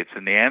States?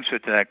 And the answer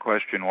to that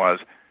question was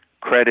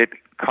credit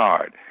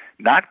card.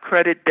 Not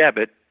credit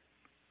debit,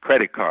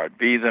 credit card.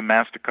 Visa,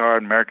 MasterCard,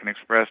 American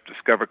Express,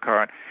 Discover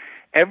Card.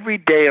 Every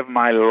day of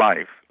my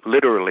life,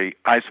 literally,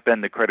 I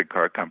spend the credit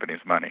card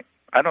company's money.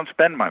 I don't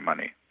spend my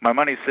money. My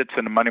money sits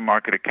in a money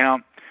market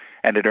account,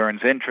 and it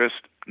earns interest.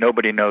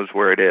 Nobody knows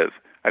where it is.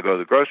 I go to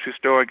the grocery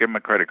store, I give them my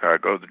credit card.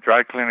 I go to the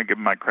dry cleaner, I give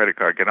them my credit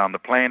card. Get on the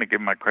plane, I give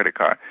them my credit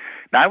card.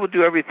 Now, I will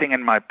do everything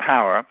in my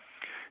power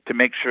to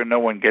make sure no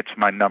one gets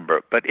my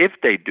number. But if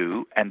they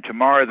do, and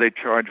tomorrow they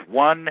charge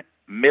 $1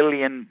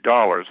 million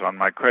on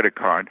my credit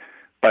card,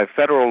 by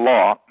federal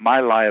law, my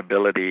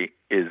liability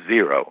is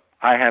zero.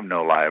 I have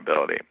no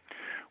liability.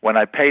 When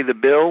I pay the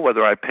bill,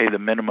 whether I pay the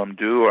minimum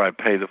due or I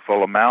pay the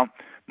full amount,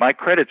 my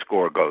credit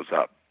score goes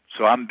up.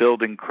 So I'm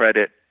building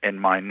credit in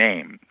my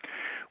name.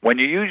 When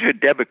you use your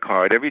debit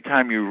card, every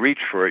time you reach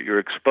for it, you're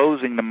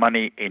exposing the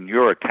money in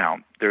your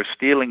account. They're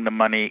stealing the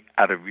money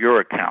out of your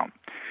account.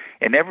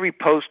 In every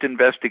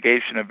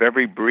post-investigation of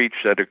every breach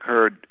that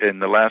occurred in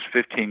the last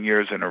 15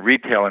 years in a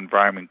retail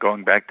environment,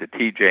 going back to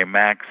TJ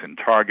Maxx and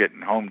Target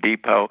and Home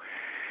Depot,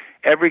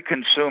 every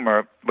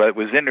consumer that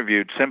was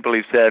interviewed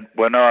simply said,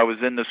 well, no, I was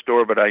in the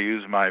store, but I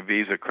used my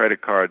Visa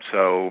credit card,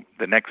 so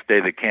the next day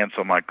they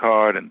canceled my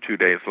card, and 2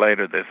 days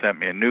later they sent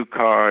me a new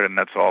card, and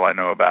that's all I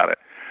know about it.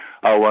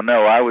 Oh, well,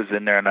 no, I was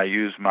in there and I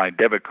used my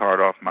debit card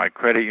off my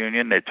credit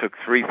union. They took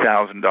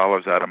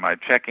 $3,000 out of my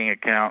checking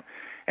account,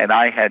 and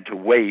I had to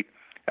wait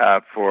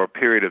for a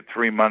period of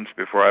 3 months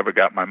before I ever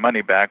got my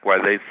money back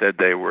while they said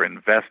they were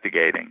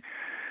investigating.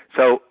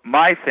 So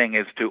my thing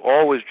is to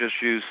always just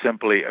use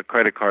simply a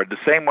credit card.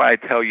 The same way I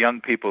tell young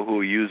people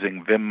who are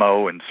using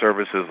Venmo and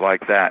services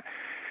like that,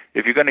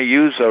 if you're going to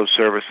use those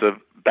services,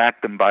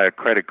 back them by a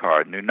credit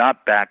card. Do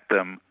not back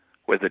them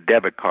with a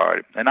debit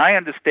card. And I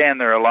understand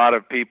there are a lot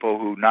of people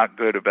who are not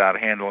good about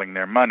handling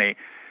their money.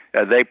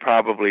 They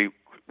probably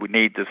would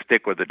need to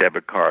stick with a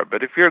debit card.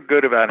 But if you're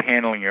good about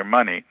handling your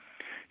money,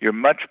 you're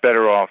much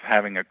better off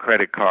having a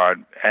credit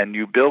card, and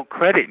you build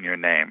credit in your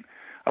name.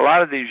 A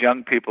lot of these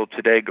young people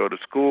today go to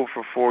school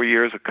for 4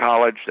 years of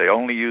college. They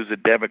only use a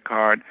debit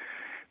card.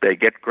 They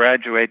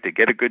graduate, they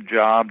get a good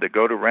job, they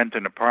go to rent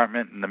an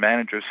apartment, and the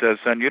manager says,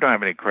 son, you don't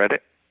have any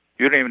credit.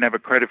 You don't even have a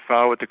credit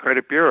file with the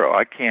credit bureau.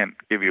 I can't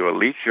give you a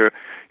lease.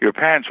 Your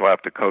parents will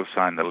have to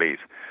co-sign the lease.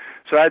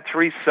 So I had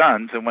 3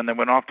 sons, and when they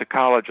went off to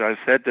college, I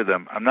said to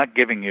them, I'm not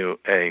giving you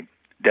a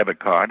debit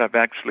card. I've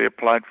actually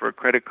applied for a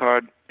credit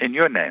card in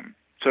your name.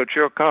 So it's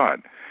your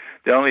card.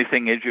 The only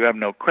thing is you have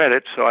no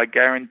credit, so I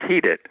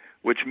guaranteed it,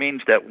 which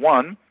means that,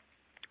 1,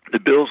 the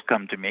bills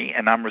come to me,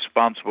 and I'm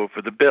responsible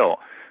for the bill.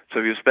 So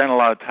if you spend a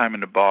lot of time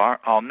in the bar,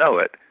 I'll know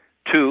it.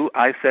 2,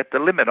 I set the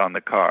limit on the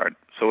card.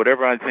 So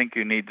whatever I think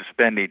you need to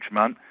spend each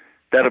month,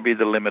 that'll be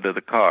the limit of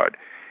the card.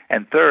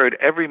 And 3rd,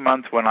 every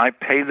month when I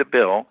pay the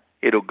bill,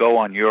 it'll go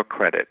on your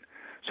credit.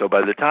 So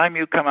by the time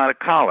you come out of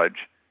college,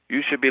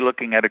 you should be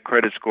looking at a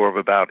credit score of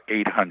about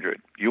 800.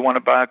 You want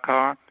to buy a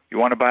car? You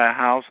want to buy a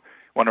house?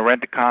 Want to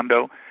rent a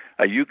condo?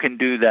 You can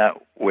do that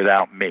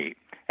without me.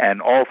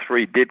 And all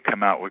 3 did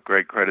come out with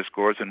great credit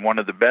scores. And one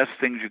of the best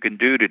things you can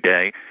do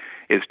today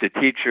is to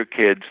teach your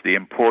kids the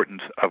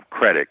importance of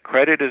credit.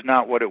 Credit is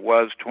not what it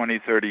was 20,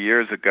 30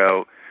 years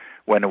ago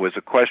when it was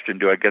a question,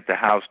 do I get the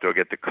house, do I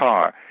get the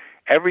car?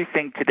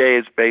 Everything today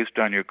is based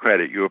on your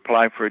credit. You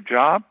apply for a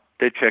job,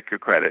 they check your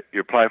credit.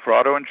 You apply for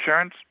auto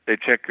insurance, they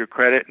check your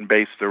credit and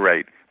base the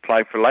rate.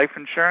 Apply for life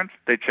insurance,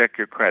 they check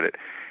your credit.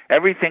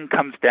 Everything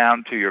comes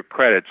down to your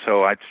credit.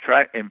 So it's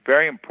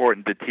very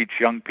important to teach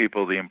young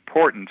people the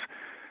importance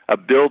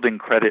of building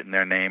credit in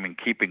their name and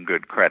keeping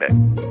good credit.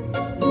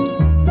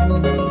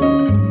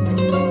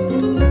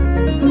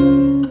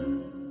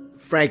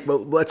 Frank,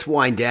 but let's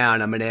wind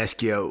down. I'm going to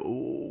ask you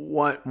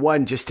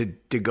one just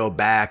to go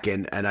back,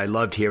 and I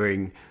loved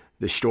hearing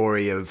the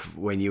story of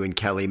when you and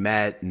Kelly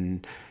met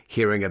and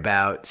hearing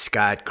about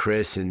Scott,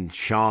 Chris, and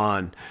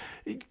Sean.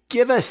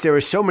 There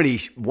were so many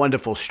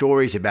wonderful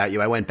stories about you.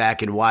 I went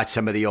back and watched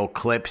some of the old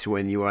clips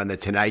when you were on The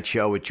Tonight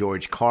Show with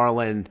George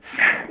Carlin.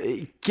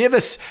 Give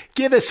us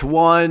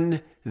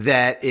one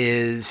that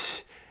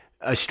is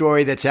a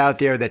story that's out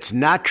there that's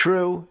not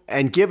true,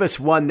 and give us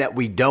one that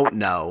we don't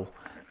know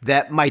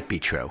that might be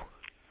true.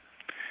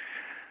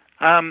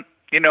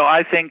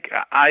 I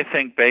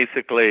think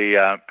basically,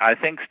 I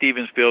think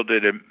Steven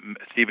Spielberg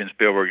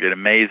did an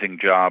amazing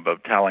job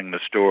of telling the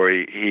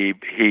story.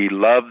 He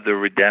loved the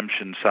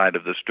redemption side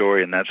of the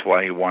story, and that's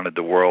why he wanted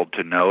the world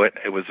to know it.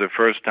 It was the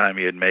first time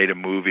he had made a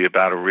movie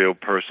about a real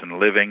person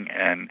living,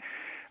 and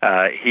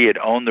he had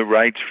owned the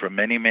rights for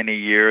many, many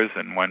years.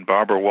 And when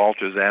Barbara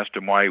Walters asked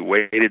him why he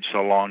waited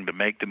so long to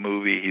make the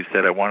movie, he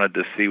said, "I wanted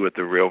to see what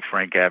the real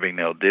Frank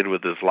Abagnale did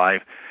with his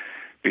life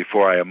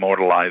before I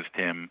immortalized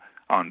him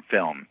on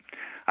film."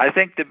 I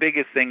think the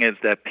biggest thing is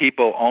that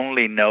people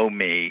only know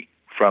me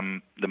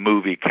from the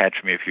movie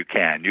Catch Me If You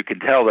Can. You can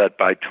tell that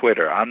by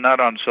Twitter. I'm not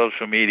on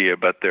social media,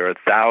 but there are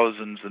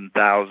thousands and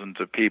thousands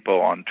of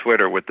people on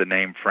Twitter with the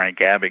name Frank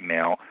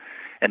Abagnale,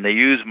 and they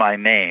use my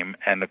name.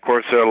 And, of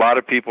course, there are a lot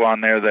of people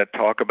on there that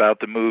talk about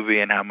the movie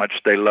and how much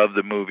they love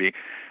the movie,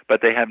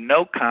 but they have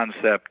no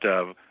concept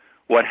of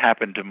what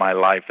happened to my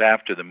life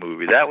after the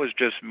movie. That was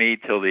just me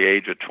till the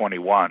age of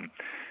 21.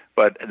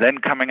 But then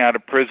coming out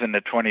of prison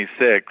at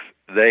 26,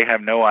 they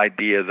have no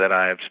idea that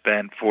I have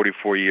spent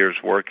 44 years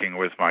working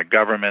with my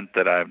government,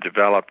 that I've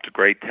developed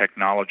great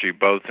technology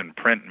both in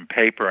print and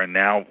paper and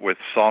now with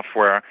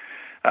software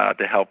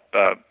to help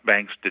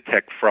banks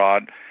detect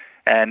fraud.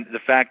 And the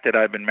fact that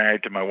I've been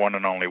married to my one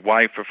and only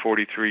wife for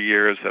 43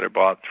 years, that I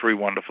brought 3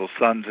 wonderful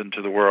sons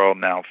into the world,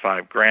 now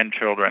 5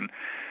 grandchildren.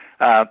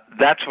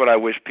 That's what I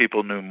wish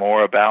people knew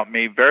more about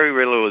me. Very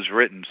little is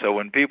written, so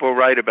when people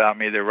write about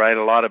me, they write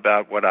a lot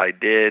about what I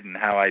did and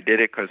how I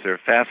did it because they're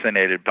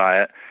fascinated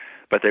by it,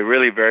 but they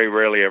really very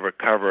rarely ever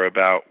cover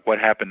about what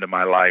happened to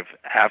my life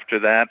after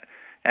that,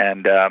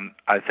 and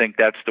I think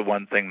that's the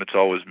one thing that's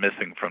always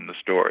missing from the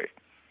story.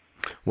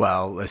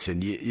 Well,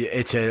 listen,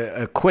 it's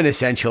a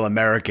quintessential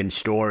American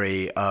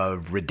story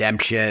of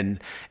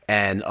redemption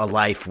and a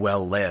life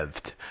well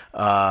lived,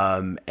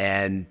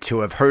 and to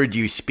have heard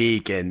you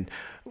speak, and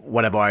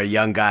one of our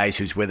young guys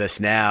who's with us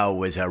now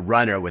was a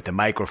runner with a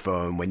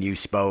microphone when you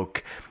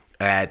spoke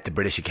at the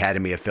British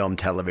Academy of Film,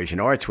 Television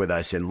Arts with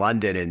us in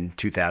London in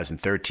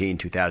 2013,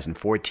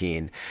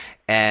 2014,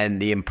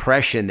 and the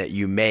impression that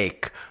you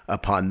make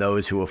upon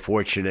those who are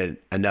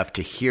fortunate enough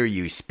to hear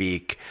you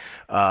speak,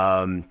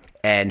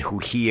 and who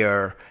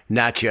hear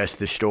not just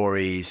the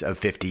stories of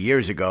 50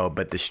 years ago,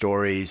 but the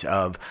stories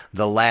of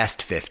the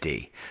last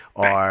 50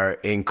 are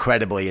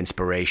incredibly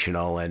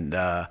inspirational, and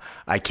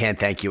I can't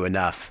thank you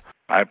enough.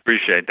 I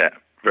appreciate that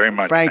very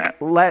much, Frank,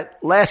 Matt.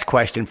 Last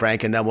question,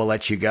 Frank, and then we'll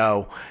let you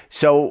go.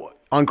 So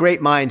on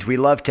Great Minds, we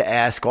love to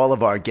ask all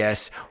of our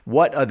guests,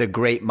 what are the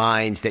great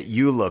minds that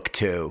you look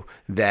to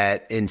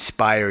that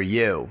inspire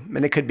you?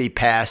 And it could be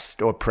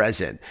past or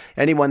present.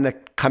 Anyone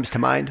that comes to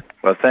mind?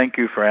 Well, thank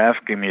you for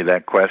asking me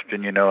that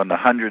question. In the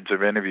hundreds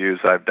of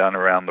interviews I've done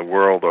around the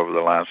world over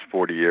the last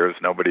 40 years,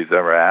 nobody's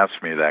ever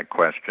asked me that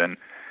question.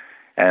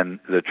 And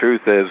the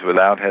truth is,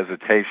 without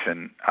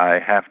hesitation, I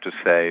have to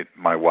say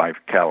my wife,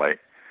 Kelly.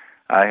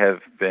 I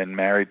have been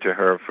married to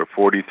her for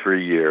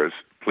 43 years.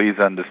 Please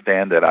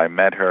understand that I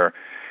met her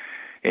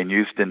in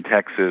Houston,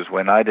 Texas,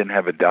 when I didn't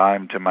have a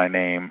dime to my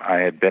name. I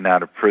had been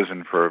out of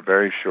prison for a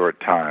very short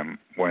time.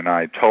 When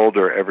I told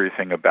her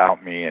everything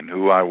about me and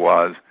who I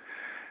was,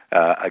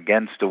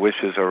 against the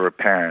wishes of her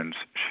parents,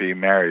 she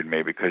married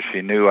me because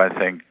she knew, I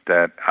think,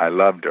 that I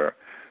loved her.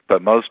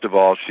 But most of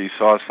all, she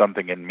saw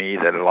something in me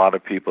that a lot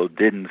of people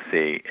didn't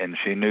see, and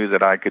she knew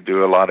that I could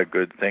do a lot of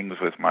good things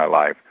with my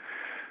life.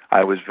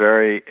 I was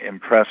very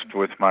impressed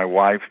with my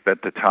wife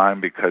at the time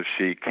because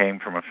she came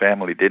from a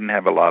family, didn't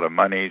have a lot of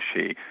money.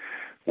 She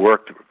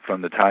worked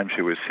from the time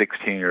she was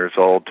 16 years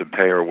old to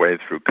pay her way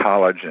through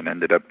college and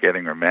ended up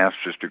getting her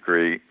master's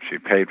degree. She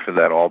paid for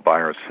that all by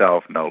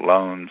herself, no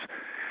loans.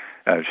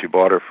 She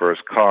bought her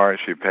first car.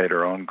 She paid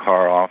her own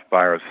car off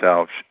by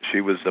herself.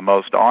 She was the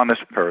most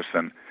honest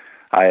person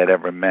I had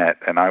ever met,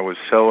 and I was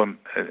so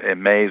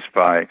amazed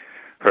by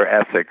her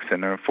ethics.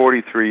 And in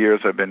 43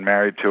 years I've been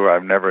married to her,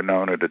 I've never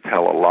known her to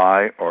tell a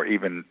lie or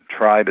even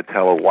try to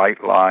tell a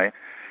white lie.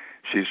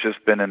 She's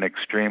just been an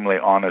extremely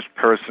honest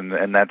person,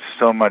 and that's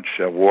so much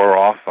wore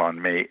off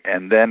on me.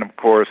 And then, of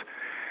course,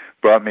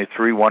 brought me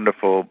 3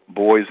 wonderful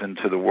boys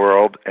into the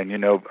world. And,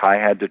 I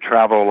had to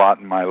travel a lot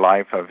in my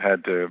life. I've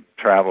had to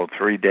travel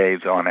 3 days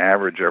on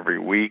average every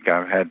week.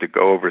 I've had to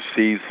go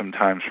overseas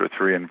sometimes for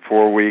 3 and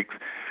 4 weeks.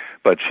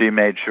 But she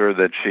made sure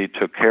that she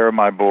took care of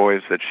my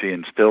boys, that she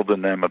instilled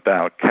in them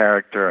about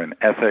character and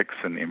ethics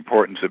and the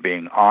importance of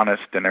being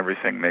honest in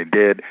everything they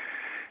did.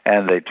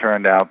 And they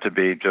turned out to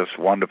be just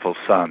wonderful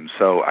sons.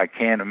 So I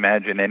can't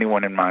imagine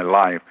anyone in my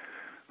life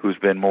who's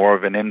been more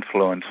of an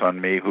influence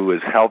on me, who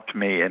has helped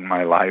me in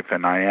my life.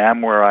 And I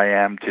am where I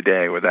am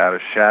today without a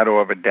shadow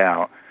of a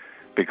doubt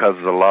because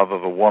of the love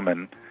of a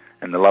woman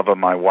and the love of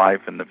my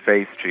wife and the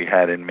faith she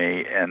had in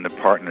me and the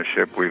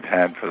partnership we've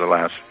had for the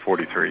last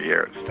 43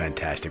 years.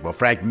 Fantastic. Well,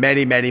 Frank,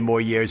 many, many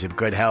more years of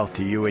good health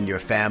to you and your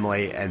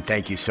family, and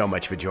thank you so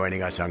much for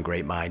joining us on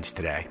Great Minds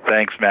today.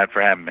 Thanks, Matt,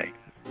 for having me.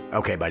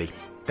 Okay, buddy.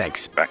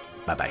 Thanks. Bye.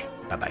 Bye-bye.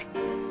 Bye-bye.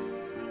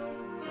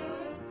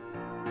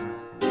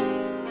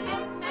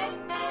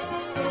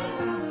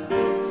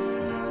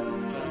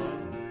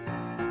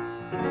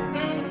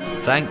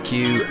 Thank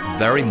you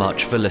very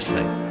much for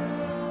listening.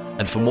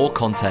 And for more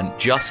content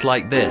just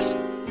like this,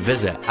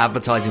 visit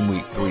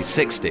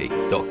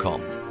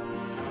advertisingweek360.com.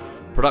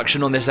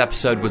 Production on this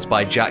episode was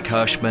by Jack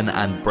Hirschman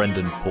and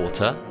Brendan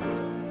Porter.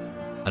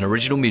 And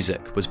original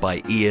music was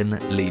by Ian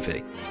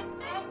Levy.